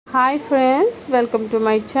Hi friends, welcome to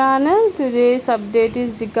my channel. Today's update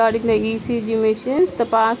is regarding the ECG machines. The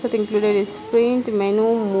parts that included is print, menu,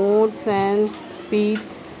 modes and speed,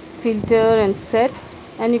 filter and set.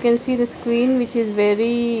 And you can see the screen, which is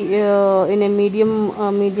very in a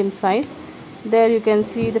medium size. There you can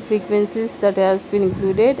see the frequencies that has been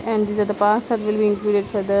included, and these are the parts that will be included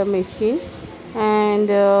for the machine. And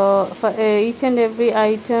for each and every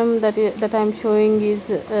item that I'm showing is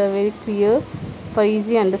very clear for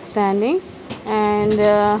easy understanding. And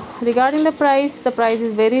regarding the price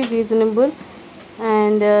is very reasonable,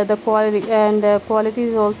 and the quality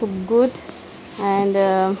is also good. And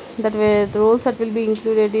that way the rolls that will be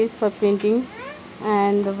included is for printing,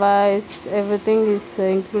 and the wires, everything is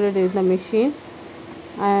included in the machine.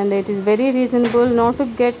 And it is very reasonable. Not to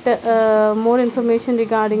get more information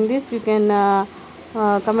regarding this, you can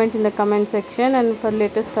comment in the comment section, and for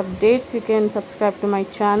latest updates you can subscribe to my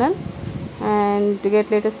channel. And to get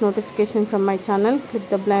latest notification from my channel, click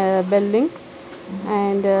the bell link.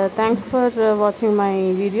 And thanks for watching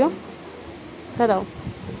my video. Ta-da.